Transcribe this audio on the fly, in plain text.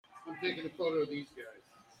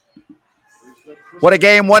What a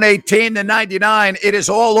game, 118-99. It is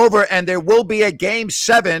all over, and there will be a game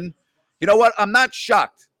 7. You know what? I'm not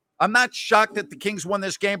shocked. I'm not shocked that the Kings won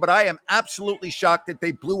this game, but I am absolutely shocked that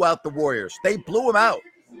they blew out the Warriors. They blew them out.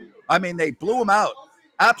 I mean, they blew them out.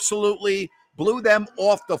 Absolutely blew them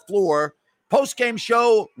off the floor. Post-game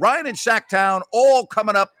show, Ryan and Sacktown, all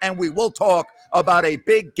coming up, and we will talk about a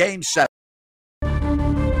big game 7.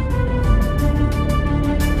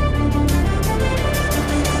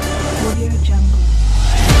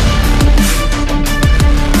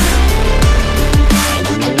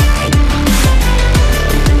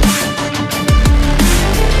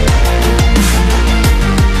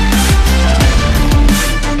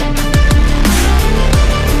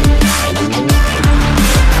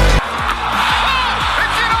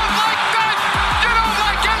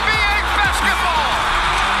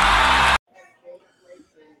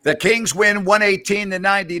 The Kings win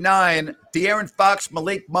 118-99. De'Aaron Fox,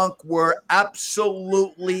 Malik Monk were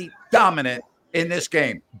absolutely dominant in this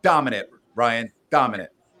game. Dominant, Ryan. Dominant.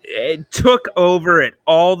 It took over at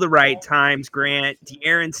all the right times, Grant.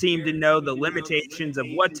 De'Aaron seemed to know the limitations of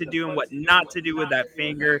what to do and what not to do with that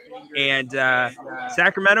finger. And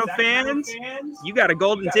Sacramento fans, you got a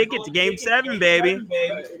golden ticket to Game 7, baby.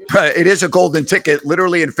 It is a golden ticket,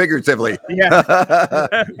 literally and figuratively. Yeah.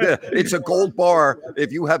 It's a gold bar.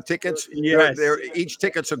 If you have tickets, yes. Each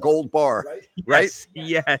ticket's a gold bar, right?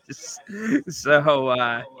 Yes.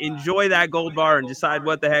 So enjoy that gold bar and decide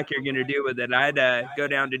what the heck you're going to do with it. I'd go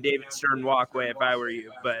down to David Stern Walkway if I were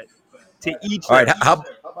you, but to each. All right, how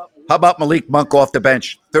about Malik Monk off the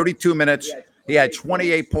bench? 32 minutes. He had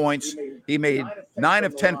 28 points. He made 9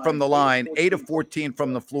 of 10 from the line, 8 of 14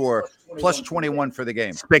 from the floor, plus 21 for the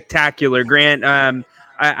game. Spectacular, Grant.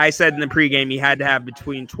 I said in the pregame he had to have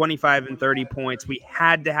between 25 and 30 points. We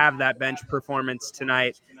had to have that bench performance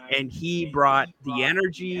tonight, and he brought the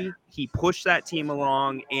energy. He pushed that team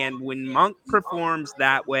along, and when Monk performs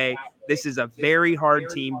that way, this is a very hard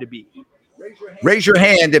team to beat. Raise your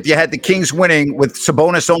hand if you had the Kings winning with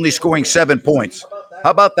Sabonis only scoring 7 points. How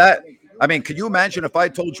about that? I mean, could you imagine if I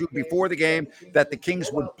told you before the game that the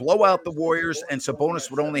Kings would blow out the Warriors and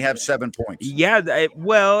Sabonis would only have 7 points? Yeah,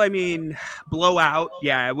 well, I mean, blow out.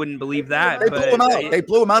 Yeah, I wouldn't believe that. They blew them out. They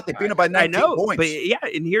blew them out. They beat them by 19 points. But yeah,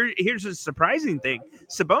 and here's a surprising thing.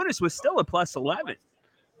 Sabonis was still a plus 11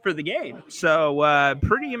 for the game. So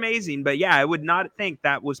pretty amazing. But yeah, I would not think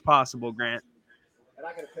that was possible, Grant.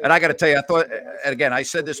 And I got to tell you, I thought, and again, I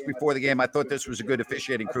said this before the game, I thought this was a good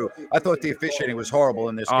officiating crew. I thought the officiating was horrible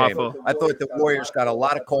in this game. I thought the Warriors got a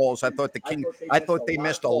lot of calls. I thought they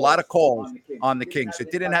missed a lot of calls on the Kings.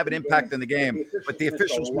 It didn't have an impact in the game, but the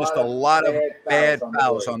officials missed a lot of bad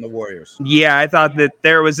fouls on the Warriors. Yeah, I thought that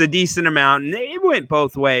there was a decent amount, and it went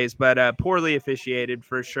both ways, but poorly officiated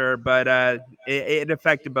for sure. But it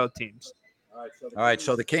affected both teams. All right,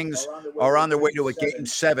 so the Kings are on their way to a Game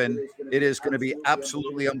 7. It is going to be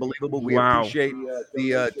absolutely unbelievable. We appreciate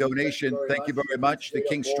the donation. Thank you very much. The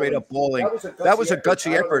Kings straight up balling. That was a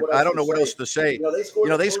gutsy effort. I don't know what else to say. You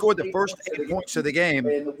know, they scored the first 8 points of the game,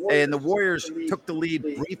 and the Warriors took the lead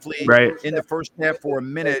briefly in the first half for a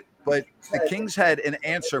minute. But the Kings had an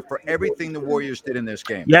answer for everything the Warriors did in this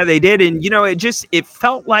game. Yeah, they did. And, you know, it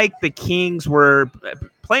felt like the Kings were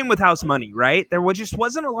playing with house money, right? There just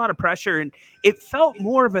wasn't a lot of pressure. And it felt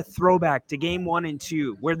more of a throwback to game 1 and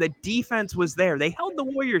 2, where the defense was there. They held the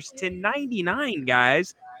Warriors to 99,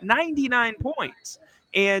 guys, 99 points.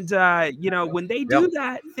 And, you know, when they do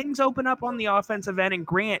that, things open up on the offensive end. And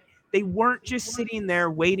Grant, they weren't just sitting there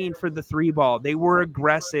waiting for the 3 ball. They were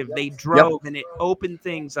aggressive. They drove, and it opened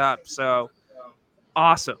things up. So,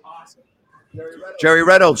 awesome. Jerry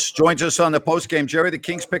Reynolds joins us on the postgame. Jerry, the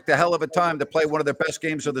Kings picked a hell of a time to play one of their best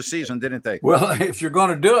games of the season, didn't they? Well, if you're going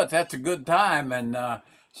to do it, that's a good time. And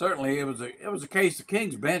certainly it was a case the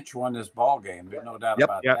Kings bench won this ball game. There's no doubt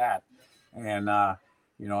about that. And,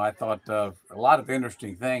 you know, I thought a lot of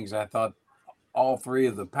interesting things. I thought all 3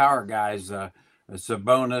 of the power guys,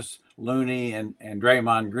 Sabonis, Looney, and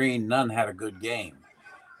Draymond Green, none had a good game.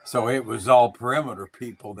 So it was all perimeter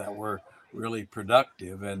people that were really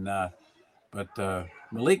productive. And but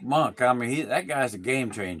Malik Monk, I mean, that guy's a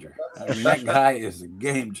game changer. I mean, that guy is a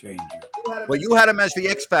game changer. Well, you had him as the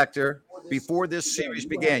X factor before this series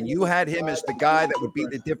began. You had him as the guy that would be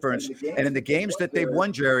the difference. And in the games that they've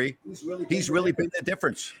won, Jerry, he's really been the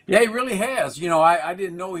difference. Yeah, he really has. You know, I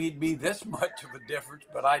didn't know he'd be this much of a difference,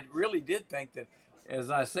 but I really did think that, as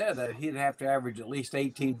I said, that he'd have to average at least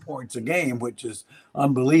 18 points a game, which is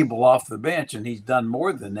unbelievable off the bench, and he's done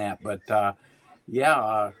more than that. But,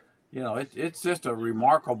 you know, it's just a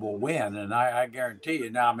remarkable win, and I guarantee you.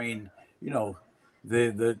 Now, I mean, you know,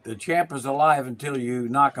 the champ is alive until you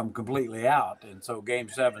knock them completely out. And so Game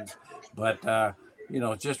 7, but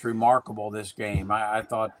it's just remarkable, this game. I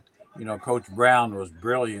thought, Coach Brown was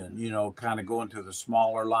brilliant, kind of going to the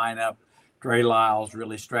smaller lineup. Trey Lyles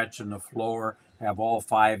really stretching the floor, have all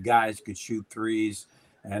 5 guys could shoot threes,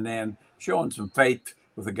 and then showing some faith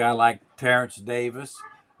with a guy like Terrence Davis,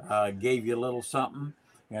 gave you a little something.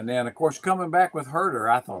 And then, of course, coming back with Herter,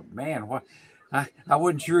 I thought, man, what? I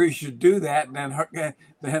wasn't sure he should do that. And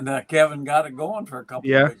then Kevin got it going for a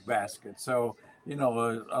couple of big baskets. So,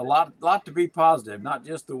 a lot to be positive, not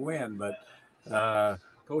just the win, but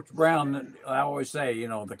Coach Brown, I always say,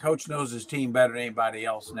 the coach knows his team better than anybody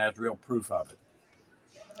else, and that's real proof of it.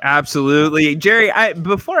 Absolutely. Jerry,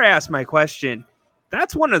 before I ask my question,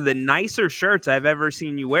 that's one of the nicer shirts I've ever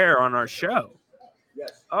seen you wear on our show.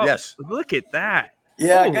 Yes. Oh, yes. Look at that.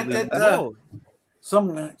 Yeah, I got that.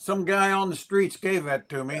 Some guy on the streets gave that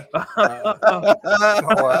to me. So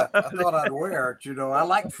I thought I'd wear it. I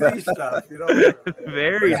like free stuff.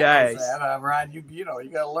 Very nice. Ryan, you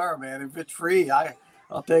got to learn, man. If it's free,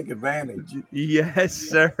 I'll take advantage. Yes,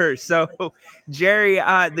 sir. So, Jerry,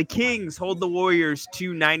 the Kings hold the Warriors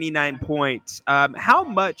to 99 points. How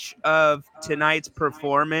much of tonight's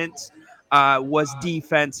performance was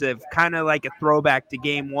defensive, kind of like a throwback to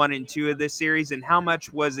Game 1 and 2 of this series, and how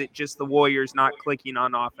much was it just the Warriors not clicking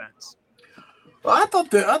on offense? Well, I thought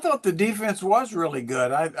the defense was really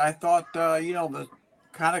good. I thought the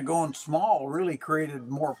kind of going small really created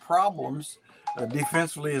more problems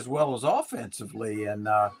defensively as well as offensively, and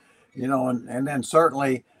and then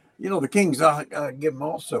certainly the Kings, give them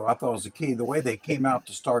also, I thought was the key, the way they came out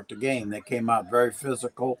to start the game. They came out very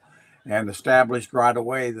physical and established right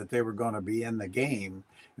away that they were going to be in the game.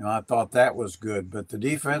 And I thought that was good, but the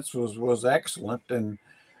defense was excellent. And,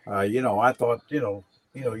 I thought, you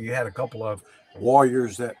had a couple of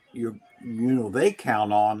Warriors that, they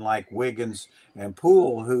count on, like Wiggins and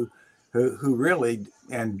Poole, who really,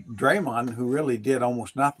 and Draymond, who really did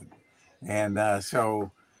almost nothing. And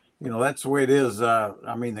so, that's the way it is.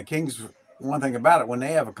 The Kings, one thing about it, when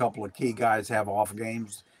they have a couple of key guys have off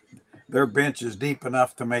games, their bench is deep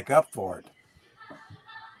enough to make up for it.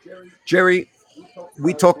 Jerry,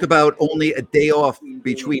 we talked about only a day off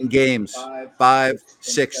between games 5,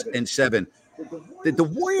 6, and 7. Did the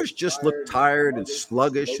Warriors just look tired and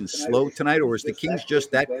sluggish and slow tonight, or is the Kings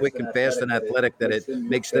just that quick and fast and athletic that it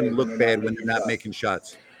makes them look bad when they're not making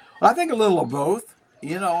shots? I think a little of both.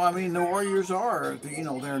 The Warriors are,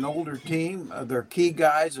 they're an older team. Their key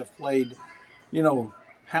guys have played,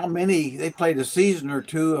 how many they played a season or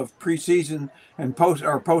two of preseason and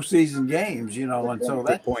postseason games, and so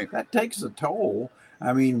that takes a toll.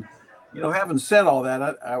 Having said all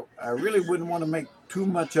that, I really wouldn't want to make too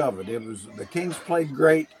much of it. The Kings played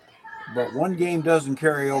great, but one game doesn't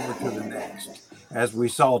carry over to the next, as we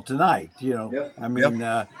saw tonight. You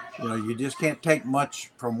just can't take much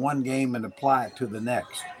from one game and apply it to the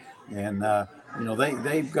next. And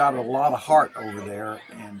they've got a lot of heart over there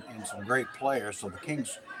and some great players. So the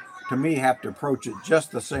Kings, to me, have to approach it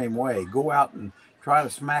just the same way. Go out and try to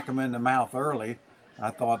smack them in the mouth early.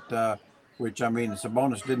 I thought,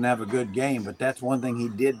 Sabonis didn't have a good game, but that's one thing he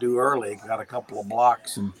did do early. He got a couple of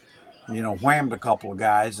blocks and, whammed a couple of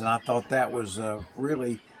guys. And I thought that was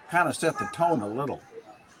really kind of set the tone a little.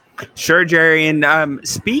 Sure, Jerry. And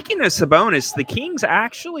speaking of Sabonis, the Kings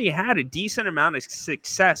actually had a decent amount of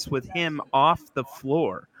success with him off the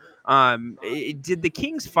floor. Did the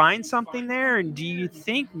Kings find something there? And do you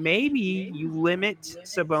think maybe you limit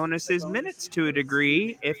Sabonis's minutes to a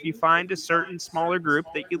degree if you find a certain smaller group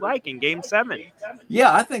that you like in Game 7?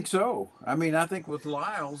 Yeah, I think so. I think with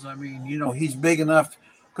Lyles, he's big enough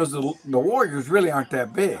because the Warriors really aren't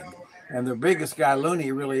that big. And their biggest guy,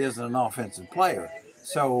 Looney, really isn't an offensive player.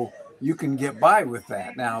 So you can get by with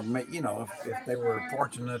that. Now, if they were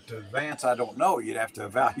fortunate to advance, I don't know. You'd have to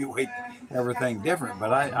evaluate everything different.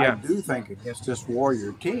 But I do think against this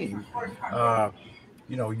Warrior team,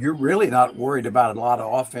 you're really not worried about a lot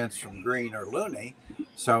of offense from Green or Looney.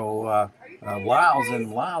 So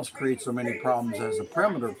Lyles creates so many problems as a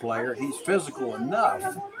perimeter player. He's physical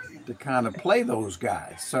enough to kind of play those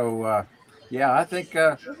guys. So, I think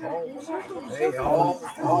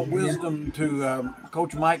all wisdom to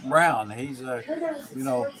Coach Mike Brown. He's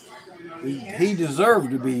he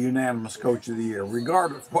deserved to be unanimous Coach of the Year,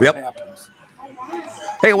 regardless of what happens.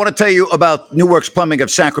 Hey, I want to tell you about New Works Plumbing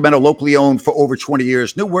of Sacramento, locally owned for over 20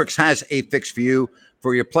 years. New Works has a fix for you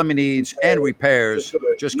for your plumbing needs and repairs.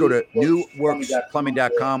 Just go to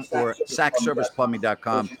newworksplumbing.com or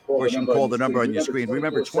sackserviceplumbing.com, or you can call the number on your screen.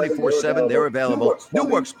 Remember, 24/7, they're available. New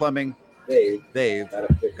Works Plumbing they've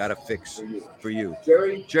got a fix for you.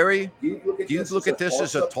 Jerry, do you look at this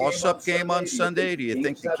as a toss-up game on Sunday? Do you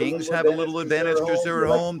think the Kings have a little advantage because they're at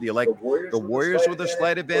home? Do you like the Warriors with a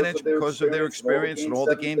slight advantage because of their experience and all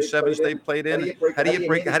the Game 7s they played in? How do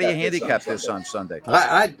you handicap this on Sunday?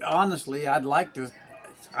 I honestly, I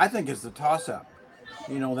think it's the toss-up.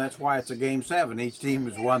 That's why it's a Game 7. Each team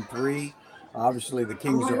has won 3. Obviously, the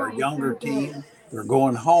Kings are a younger team. They're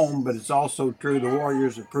going home, but it's also true the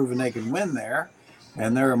Warriors have proven they can win there,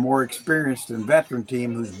 and they're a more experienced and veteran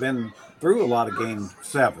team who's been through a lot of Game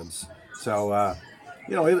 7s. So,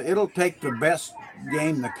 it'll take the best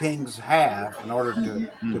game the Kings have in order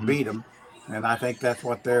to beat them, and I think that's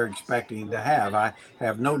what they're expecting to have. I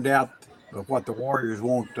have no doubt of what the Warriors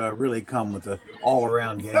won't really come with an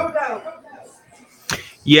all-around game.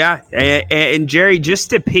 Yeah, and Jerry,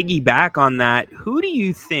 just to piggyback on that, who do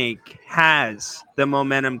you think has the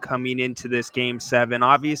momentum coming into this Game 7?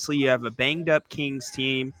 Obviously, you have a banged-up Kings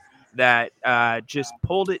team that just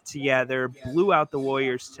pulled it together, blew out the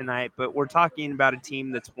Warriors tonight, but we're talking about a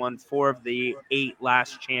team that's won 4 of the 8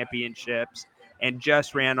 last championships and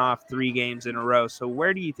just ran off 3 games in a row. So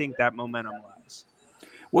where do you think that momentum lies?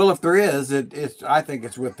 Well, if there is, I think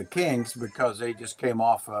it's with the Kings because they just came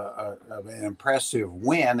off an impressive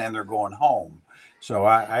win and they're going home. So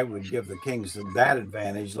I would give the Kings that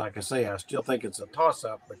advantage. Like I say, I still think it's a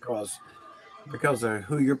toss-up because of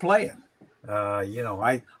who you're playing.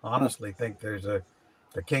 I honestly think the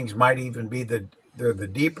Kings might even be they're the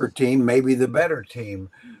deeper team, maybe the better team.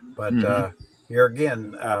 But here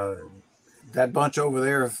again, that bunch over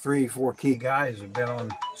there of 3-4 key guys have been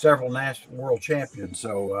on several national world champions,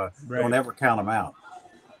 so don't ever count them out.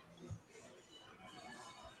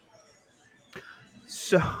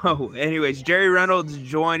 So, anyways, Jerry Reynolds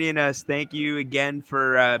joining us. Thank you again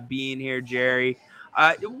for being here, Jerry.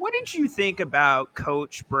 What did you think about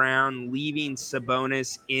Coach Brown leaving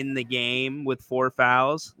Sabonis in the game with 4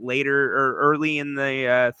 fouls later or early in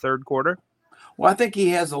the third quarter? Well, I think he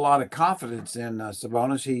has a lot of confidence in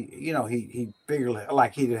Sabonis. He figured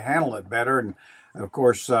like he'd handle it better, and of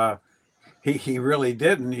course, he really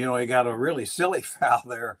didn't. He got a really silly foul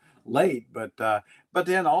there late, but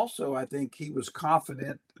then also I think he was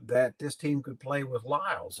confident that this team could play with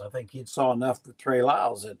Lyles. I think he saw enough with Trey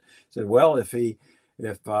Lyles that said, well, if he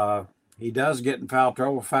does get in foul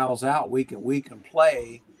trouble, fouls out, we can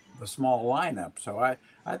play the small lineup. So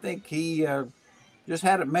I think he just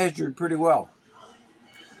had it measured pretty well.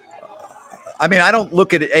 I mean, I don't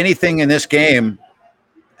look at anything in this game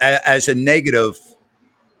as a negative.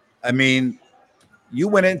 I mean, you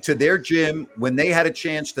went into their gym when they had a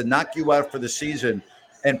chance to knock you out for the season,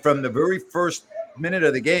 and from the very first minute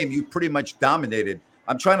of the game, you pretty much dominated.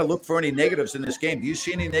 I'm trying to look for any negatives in this game. Do you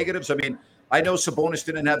see any negatives? I mean, I know Sabonis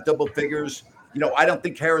didn't have double figures. I don't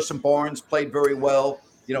think Harrison Barnes played very well.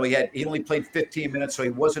 He only played 15 minutes, so he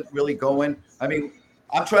wasn't really going. I mean,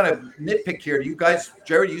 I'm trying to nitpick here. Do you guys,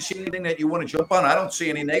 Jerry, do you see anything that you want to jump on? I don't see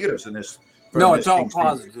any negatives in this. No, it's all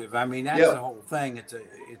positive. I mean, that's the whole thing.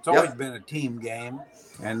 It's always been a team game,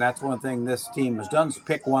 and that's one thing this team has done is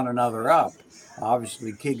pick one another up.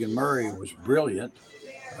 Obviously, Keegan Murray was brilliant,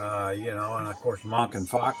 and of course, Monk and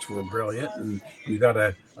Fox were brilliant, and you got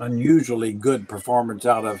an unusually good performance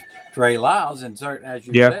out of Trey Lyles. And as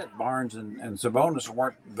you said, Barnes and Sabonis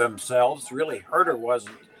weren't themselves. Really, Herter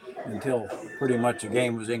wasn't until pretty much the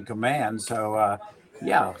game was in command. So,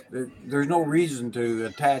 there's no reason to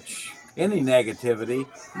attach any negativity.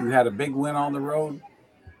 You had a big win on the road.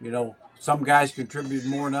 Some guys contributed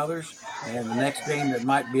more than others, and the next game it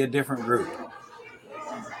might be a different group.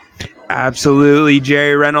 Absolutely.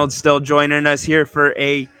 Jerry Reynolds still joining us here for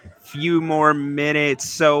a few more minutes.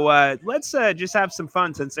 So let's just have some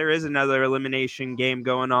fun since there is another elimination game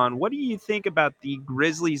going on. What do you think about the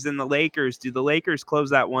Grizzlies and the Lakers? Do the Lakers close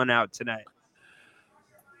that one out tonight?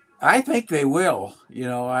 I think they will.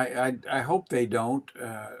 I hope they don't,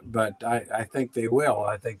 but I think they will.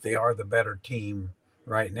 I think they are the better team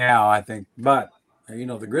right now, I think. But,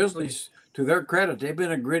 the Grizzlies, to their credit, they've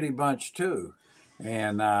been a gritty bunch too.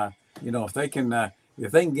 And, if they can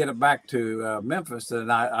get it back to Memphis,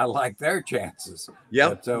 then I like their chances.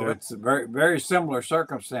 It's very, very similar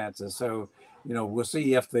circumstances. So, we'll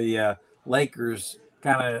see if the Lakers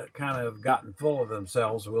kind of gotten full of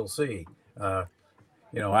themselves. We'll see. I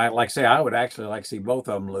would actually like to see both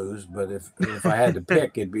of them lose, but if I had to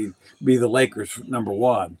pick, it'd be the Lakers number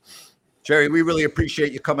one. Jerry, we really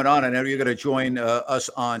appreciate you coming on. I know you're going to join us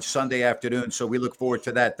on Sunday afternoon, so we look forward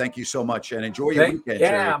to that. Thank you so much, and enjoy your weekend, Jerry.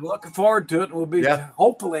 Yeah, I'm looking forward to it. We'll be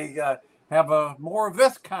hopefully have a more of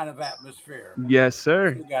this kind of atmosphere. Yes,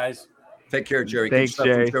 sir. Thank you guys. Take care, Jerry. Thanks, Good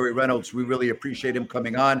stuff from Jerry Reynolds. We really appreciate him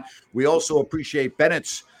coming on. We also appreciate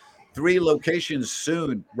Bennett's 3 locations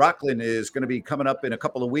soon. Rockland is going to be coming up in a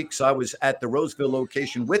couple of weeks. I was at the Roseville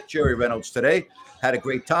location with Jerry Reynolds today. Had a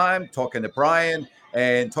great time talking to Brian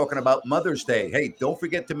and talking about Mother's Day. Hey, don't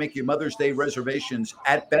forget to make your Mother's Day reservations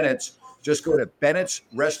at Bennett's. Just go to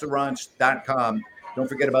bennettsrestaurants.com. Don't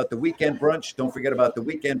forget about the weekend brunch. Don't forget about the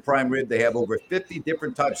weekend prime rib. They have over 50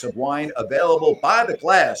 different types of wine available by the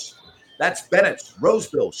glass. That's Bennett's,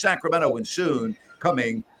 Roseville, Sacramento, and soon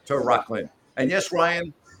coming to Rockland. And yes,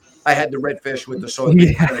 Ryan, I had the redfish with the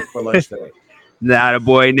soybean for lunch today. That a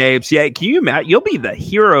boy, Napes. Yeah, can you imagine? You'll be the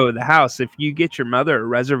hero of the house if you get your mother a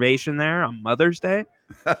reservation there on Mother's Day.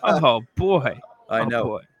 Oh, boy. I know.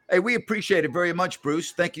 Boy. Hey, we appreciate it very much,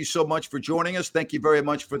 Bruce. Thank you so much for joining us. Thank you very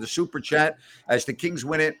much for the super chat as the Kings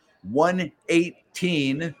win it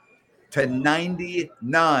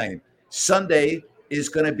 118-99. Sunday is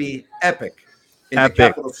going to be epic in the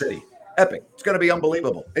capital city. Epic. It's going to be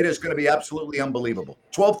unbelievable. It is going to be absolutely unbelievable.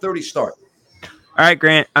 12:30 start. All right,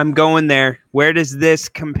 Grant, I'm going there. Where does this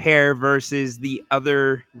compare versus the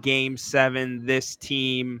other Game 7 this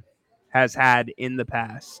team has had in the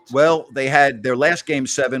past? Well, they had their last Game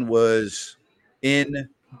 7 was in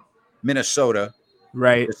Minnesota,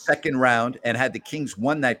 right? The second round, and had the Kings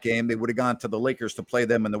won that game, they would have gone to the Lakers to play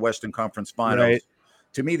them in the Western Conference Finals. Right.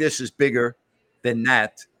 To me, this is bigger than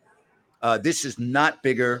that. This is not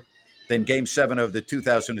bigger than Game 7 of the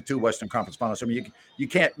 2002 Western Conference Finals. I mean, you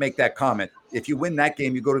can't make that comment. If you win that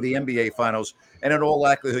game, you go to the NBA Finals, and in all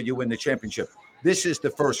likelihood, you win the championship. This is the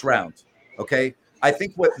first round, okay? I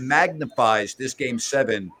think what magnifies this Game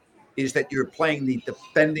 7 is that you're playing the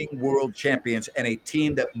defending world champions and a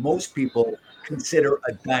team that most people consider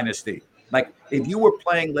a dynasty. Like, if you were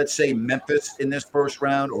playing, let's say, Memphis in this first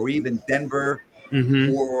round, or even Denver,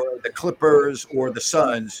 or the Clippers, or the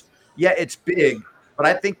Suns, yeah, it's big. But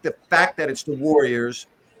I think the fact that it's the Warriors,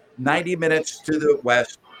 90 minutes to the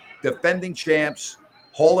West, defending champs,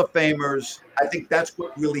 Hall of Famers, I think that's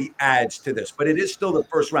what really adds to this. But it is still the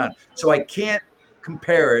first round. So I can't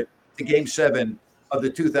compare it to Game 7 of the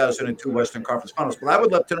 2002 Western Conference Finals. But I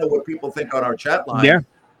would love to know what people think on our chat line. Yeah.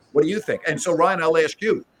 What do you think? And so, Ryan, I'll ask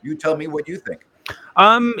you. You tell me what you think.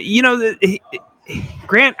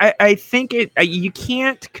 Grant, I think you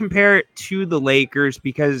can't compare it to the Lakers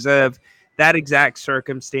because of that exact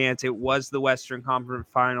circumstance. It was the Western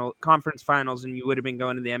Conference Finals, and you would have been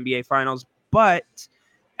going to the NBA Finals. But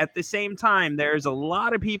at the same time, there's a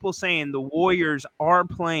lot of people saying the Warriors are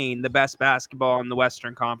playing the best basketball in the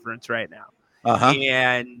Western Conference right now.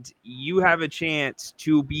 And you have a chance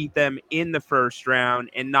to beat them in the first round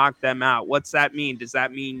and knock them out. What's that mean? Does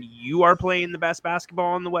that mean you are playing the best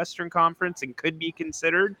basketball in the Western Conference and could be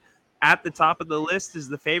considered at the top of the list as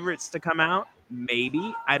the favorites to come out?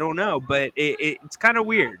 Maybe. I don't know. But it's kind of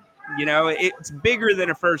weird. You know, it's bigger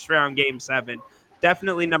than a first round Game 7.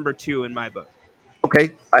 Definitely number 2 in my book.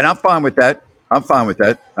 Okay. And I'm fine with that.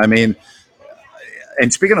 I mean,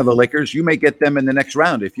 and speaking of the Lakers, you may get them in the next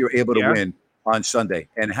round if you're able to win on Sunday.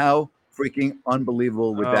 And how freaking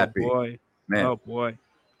unbelievable would that be? Boy. Man. Oh, boy.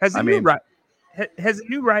 Has a new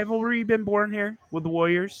rivalry been born here with the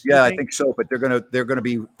Warriors? Yeah, I think so. But they're gonna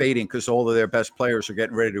be fading because all of their best players are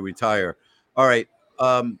getting ready to retire. All right.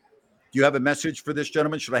 Do you have a message for this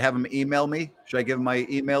gentleman? Should I have him email me? Should I give him my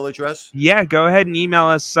email address? Yeah, go ahead and email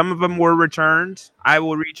us. Some of them were returned. I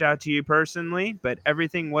will reach out to you personally, but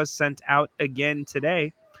everything was sent out again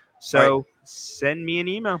today. So send me an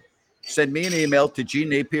email. Send me an email to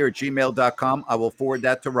gnapier@gmail.com. I will forward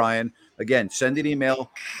that to Ryan. Again, send an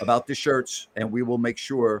email about the shirts, and we will make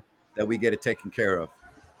sure that we get it taken care of.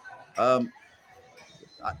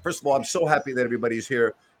 First of all, I'm so happy that everybody's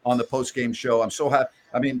here on the post-game show. I'm so happy.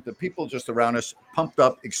 I mean, the people just around us, pumped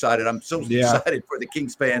up, excited. I'm so excited for the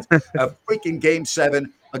Kings fans. A freaking Game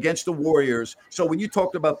 7 against the Warriors. So when you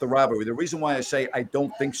talked about the rivalry, the reason why I say I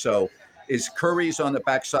don't think so is Curry's on the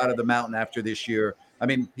backside of the mountain after this year. I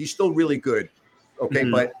mean, he's still really good, okay,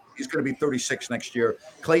 but he's going to be 36 next year.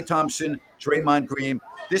 Klay Thompson, Draymond Green.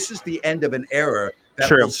 This is the end of an era that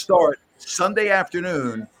will start Sunday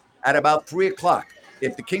afternoon at about 3 o'clock.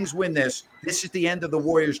 If the Kings win this is the end of the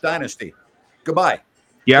Warriors dynasty. Goodbye.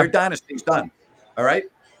 Yeah. Their dynasty's done, all right?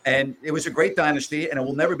 And it was a great dynasty, and it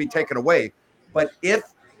will never be taken away. But if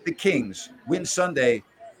the Kings win Sunday,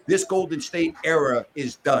 this Golden State era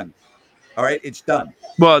is done. All right, it's done.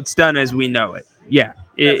 Well, it's done as we know it. Yeah,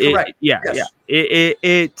 correct.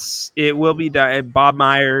 It will be done. Bob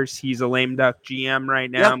Myers, he's a lame duck GM right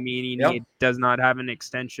now, meaning he does not have an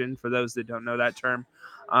extension. For those that don't know that term,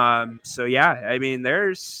 so yeah, I mean,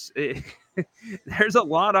 there's a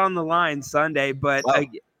lot on the line Sunday, but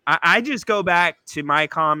I just go back to my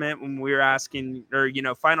comment when we were asking, or,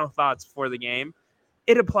 final thoughts for the game.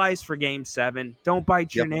 It applies for Game 7. Don't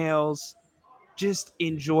bite your nails. Just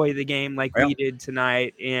enjoy the game like we did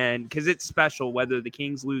tonight, and because it's special whether the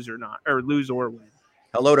Kings lose or not, or lose or win.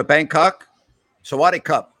 Hello to Bangkok. Sawadee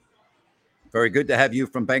Cup. Very good to have you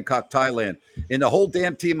from Bangkok, Thailand. In the whole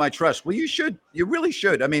damn team I trust. Well, you should. You really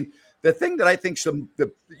should. I mean, the thing that I think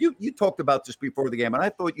you talked about this before the game, and I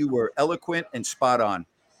thought you were eloquent and spot on.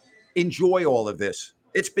 Enjoy all of this.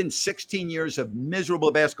 It's been 16 years of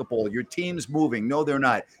miserable basketball. Your team's moving. No, they're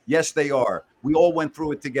not. Yes, they are. We all went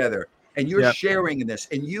through it together. And you're sharing in this.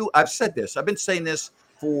 And I've said this. I've been saying this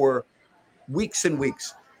for weeks and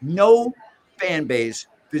weeks. No fan base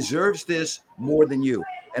deserves this more than you.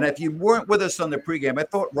 And if you weren't with us on the pregame, I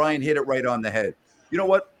thought Ryan hit it right on the head. You know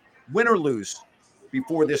what? Win or lose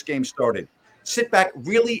before this game started, sit back,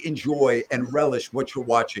 really enjoy and relish what you're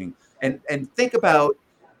watching. And think about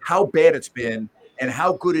how bad it's been and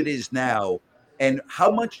how good it is now and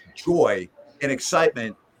how much joy and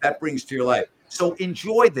excitement that brings to your life. So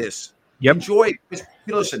enjoy this. Enjoy.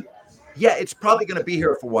 Listen, it's probably going to be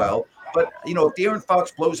here for a while. But, if De'Aaron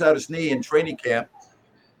Fox blows out his knee in training camp,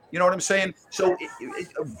 you know what I'm saying? So,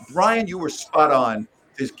 Ryan, you were spot on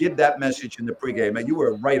to give that message in the pregame, and you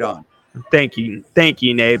were right on. Thank you,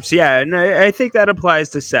 Nabes. Yeah, and I think that applies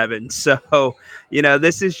to 7. So,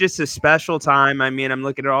 this is just a special time. I mean, I'm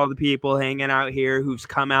looking at all the people hanging out here who's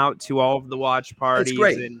come out to all of the watch parties. It's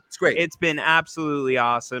great. And it's great. It's been absolutely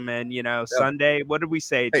awesome. And, Sunday, what did we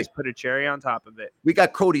say? Just put a cherry on top of it. We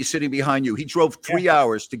got Cody sitting behind you. He drove 3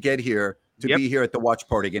 hours to get here to be here at the watch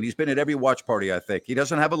party again. He's been at every watch party, I think. He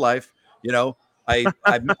doesn't have a life, I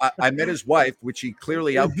met his wife, which he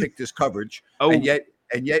clearly outkicked his coverage.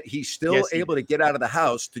 And yet he's still able to get out of the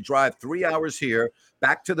house to drive 3 hours here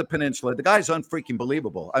back to the peninsula. The guy's unfreaking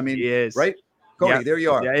believable. I mean, he is. Right? Cody, there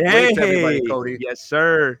you are. Hey, everybody, Cody. Yes,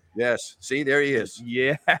 sir. Yes. See, there he is.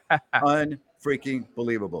 Yeah. Unfreaking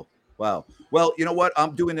believable. Wow. Well, you know what?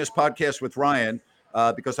 I'm doing this podcast with Ryan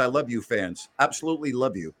because I love you fans. Absolutely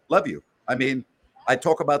love you. Love you. I mean, I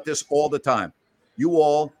talk about this all the time. You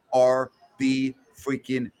all are the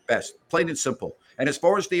freaking best. Plain and simple. And as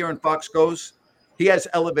far as De'Aaron Fox goes, he has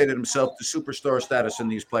elevated himself to superstar status in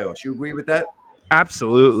these playoffs. You agree with that?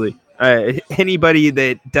 Absolutely. Anybody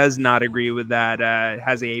that does not agree with that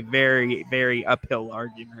has a very, very uphill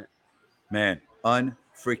argument. Man,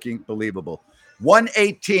 unfreaking believable.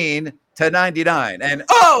 118-99. And,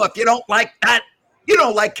 if you don't like that, you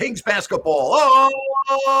don't like Kings basketball.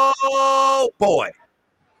 Oh, boy.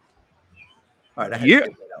 All right. I had to get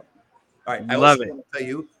that out. All right. I love also want to tell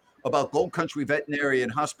you about Gold Country Veterinary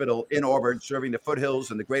Hospital in Auburn, serving the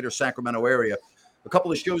foothills and the greater Sacramento area. A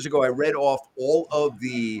couple of shows ago, I read off all of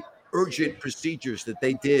the urgent procedures that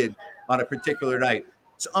they did on a particular night.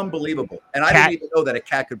 It's unbelievable. And I didn't even know that a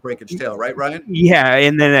cat could break its tail, right, Ryan? Yeah,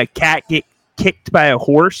 and then a cat get kicked by a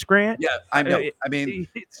horse, Grant? Yeah, I know. I mean,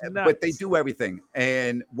 but they do everything.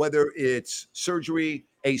 And whether it's surgery,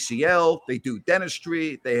 ACL, they do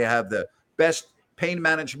dentistry, they have the best pain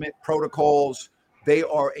management protocols. They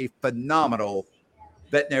are a phenomenal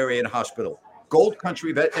veterinarian hospital. Gold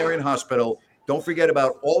Country Veterinarian Hospital. Don't forget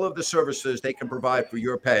about all of the services they can provide for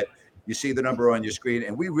your pet. You see the number on your screen,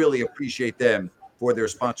 and we really appreciate them for their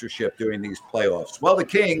sponsorship during these playoffs. Well, the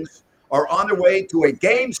Kings are on their way to a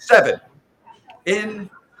Game 7 in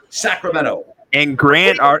Sacramento. And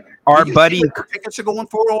Grant, our buddy, tickets are going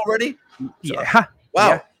for already. Yeah.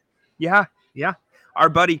 Wow. Yeah. Our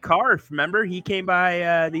buddy Carf, remember, he came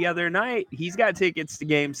by the other night. He's got tickets to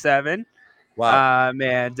Game 7. Wow.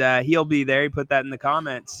 And he'll be there. He put that in the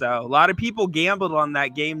comments. So a lot of people gambled on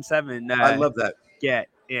that Game 7. I love that.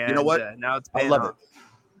 And, you know what? Now it's I love off. it.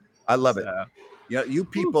 I love it. You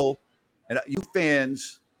people and you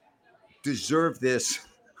fans deserve this.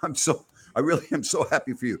 I really am so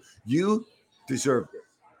happy for you. You deserve it.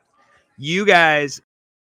 You guys.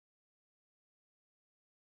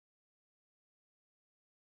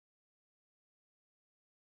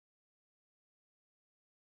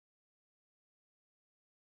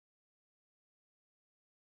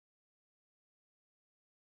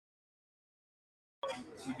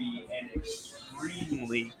 To be an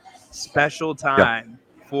extremely special time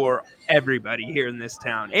for everybody here in this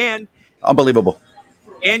town. And unbelievable.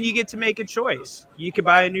 And you get to make a choice. You could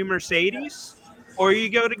buy a new Mercedes or you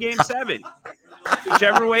go to Game 7.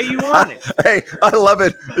 Whichever way you want it. Hey, I love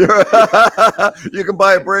it. You can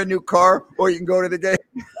buy a brand new car or you can go to the game.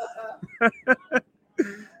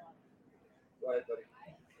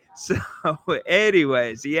 So,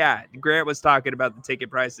 anyways, Grant was talking about the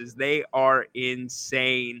ticket prices. They are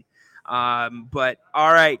insane. But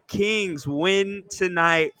all right, Kings win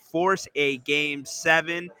tonight, force a Game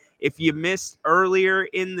 7. If you missed earlier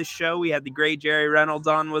in the show, we had the great Jerry Reynolds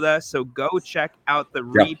on with us, so go check out the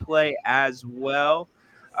replay as well.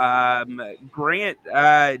 Grant,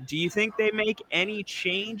 do you think they make any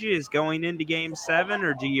changes going into Game 7,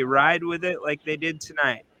 or do you ride with it like they did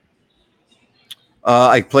tonight?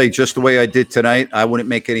 I played just the way I did tonight. I wouldn't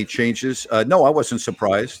make any changes. No, I wasn't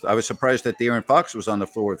surprised. I was surprised that De'Aaron Fox was on the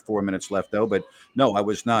floor with 4 minutes left, though. But no, I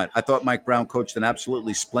was not. I thought Mike Brown coached an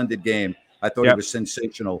absolutely splendid game. I thought he was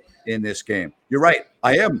sensational in this game. You're right.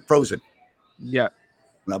 I am frozen. Yeah.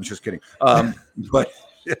 No, I'm just kidding. But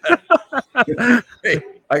hey,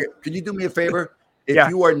 can you do me a favor? If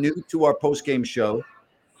you are new to our post-game show,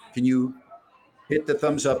 can you hit the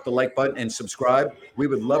thumbs up, the like button, and subscribe? We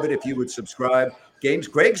would love it if you would subscribe.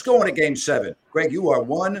 Greg's going to Game 7. Greg, you are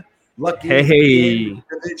one lucky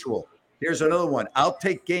individual. Here's another one. I'll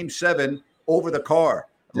take Game 7 over the car.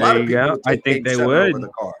 A lot of people would take Game 7 over the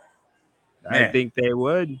car. I think they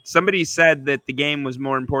would. Somebody said that the game was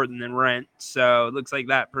more important than rent, so it looks like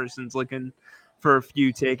that person's looking for a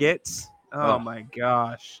few tickets. Oh my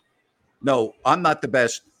gosh. No, I'm not the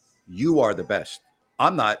best. You are the best.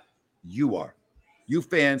 I'm not. You are. You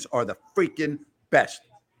fans are the freaking best,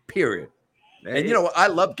 period. And, you know, I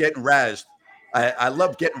love getting razzed. I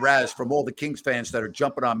love getting razzed from all the Kings fans that are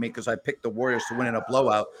jumping on me because I picked the Warriors to win in a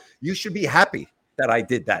blowout. You should be happy that I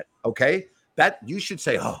did that, okay? That you should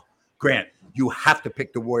say, oh, Grant, you have to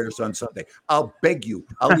pick the Warriors on Sunday. I'll beg you.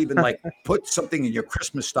 I'll even put something in your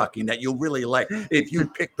Christmas stocking that you'll really like if you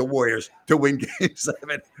pick the Warriors to win Game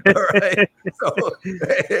 7. All right? So,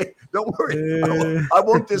 hey, don't worry. I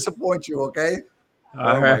won't disappoint you, okay?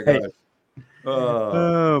 All right. My gosh.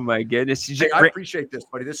 Oh, my goodness. Hey, I appreciate this,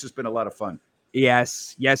 buddy. This has been a lot of fun.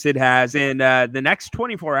 Yes, it has. And the next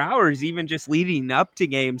 24 hours, even just leading up to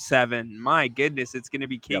Game 7, my goodness, it's going to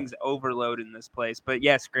be Kings overload in this place. But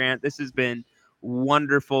yes, Grant, this has been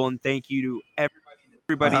wonderful, and thank you to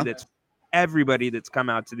everybody that's come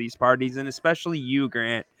out to these parties, and especially you,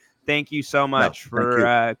 Grant. Thank you so much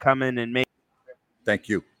for coming and making. Thank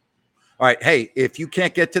you. All right, hey, if you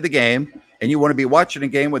can't get to the game and you want to be watching a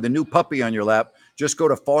game with a new puppy on your lap, just go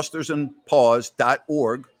to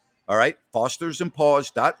fostersandpaws.org. All right,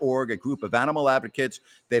 fostersandpaws.org, a group of animal advocates.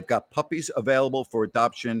 They've got puppies available for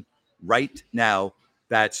adoption right now.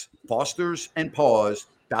 That's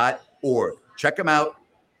fostersandpaws.org. Check them out.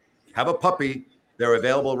 Have a puppy. They're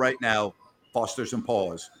available right now,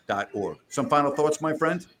 fostersandpaws.org. Some final thoughts, my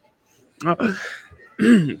friend?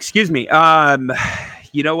 Excuse me.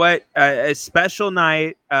 You know what? A special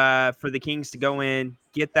night for the Kings to go in,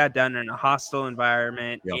 get that done in a hostile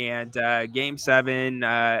environment. And Game 7,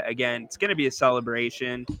 again, it's going to be a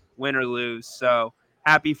celebration, win or lose. So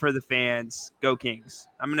happy for the fans. Go Kings.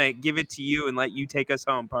 I'm going to give it to you and let you take us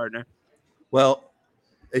home, partner. Well,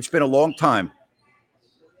 it's been a long time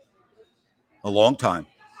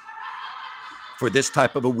for this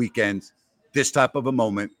type of a weekend, this type of a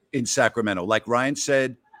moment in Sacramento. Like Ryan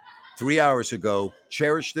said 3 hours ago,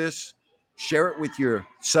 cherish this. Share it with your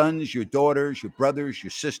sons, your daughters, your brothers, your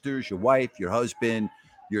sisters, your wife, your husband,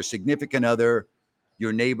 your significant other,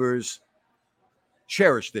 your neighbors.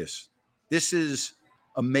 Cherish this. This is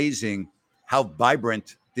amazing how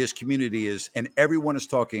vibrant this community is, and everyone is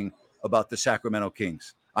talking about the Sacramento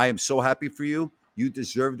Kings. I am so happy for you. You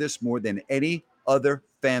deserve this more than any other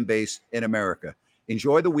fan base in America.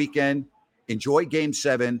 Enjoy the weekend. Enjoy Game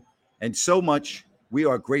 7. And so much, we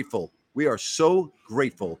are grateful. We are so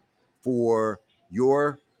grateful for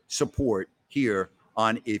your support here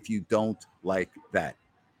on If You Don't Like That.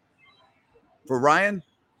 For Ryan,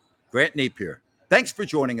 Grant Napier, thanks for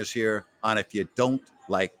joining us here on If You Don't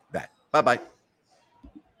Like That. Bye-bye.